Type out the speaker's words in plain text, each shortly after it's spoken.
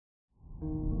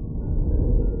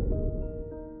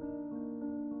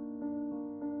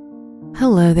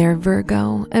Hello there,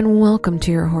 Virgo, and welcome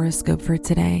to your horoscope for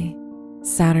today,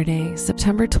 Saturday,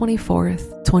 September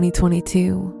 24th,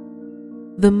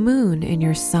 2022. The moon in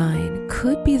your sign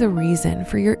could be the reason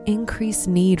for your increased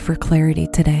need for clarity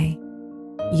today.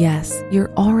 Yes,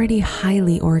 you're already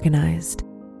highly organized,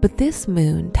 but this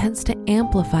moon tends to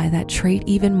amplify that trait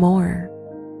even more.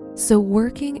 So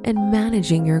working and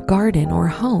managing your garden or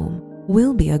home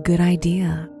will be a good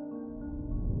idea.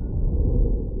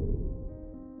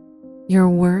 Your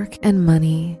work and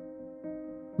money.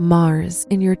 Mars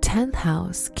in your 10th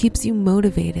house keeps you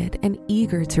motivated and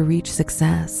eager to reach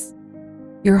success.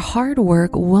 Your hard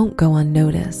work won't go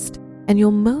unnoticed, and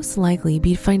you'll most likely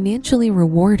be financially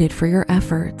rewarded for your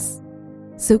efforts.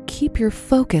 So keep your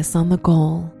focus on the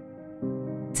goal.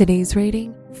 Today's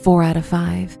rating, 4 out of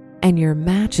 5, and your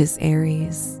match is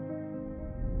Aries.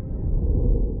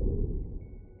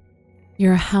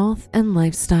 Your health and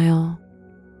lifestyle.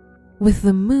 With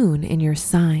the moon in your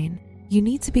sign, you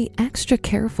need to be extra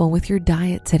careful with your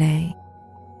diet today.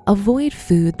 Avoid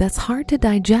food that's hard to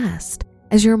digest,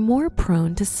 as you're more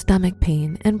prone to stomach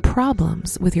pain and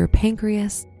problems with your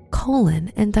pancreas,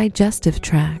 colon, and digestive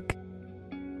tract.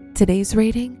 Today's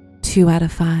rating, 2 out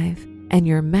of 5, and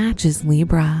your match is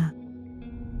Libra.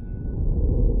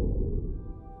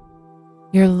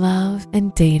 Your love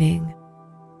and dating.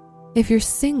 If you're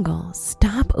single,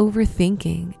 stop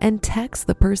overthinking and text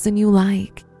the person you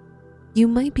like. You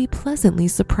might be pleasantly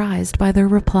surprised by their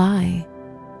reply.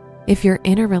 If you're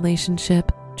in a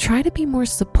relationship, try to be more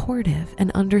supportive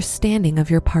and understanding of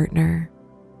your partner.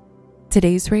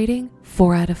 Today's rating,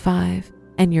 4 out of 5,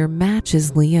 and your match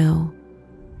is Leo.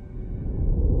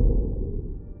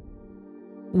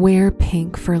 Wear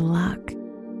pink for luck.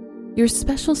 Your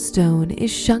special stone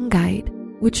is shungite,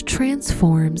 which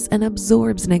transforms and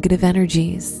absorbs negative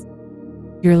energies.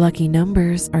 Your lucky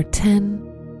numbers are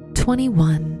 10,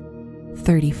 21,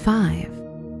 35,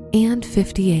 and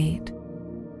 58.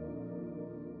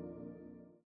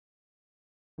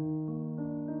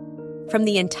 From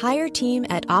the entire team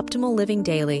at Optimal Living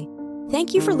Daily,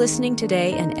 thank you for listening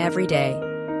today and every day.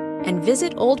 And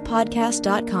visit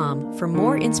oldpodcast.com for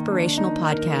more inspirational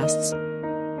podcasts.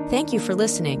 Thank you for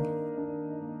listening.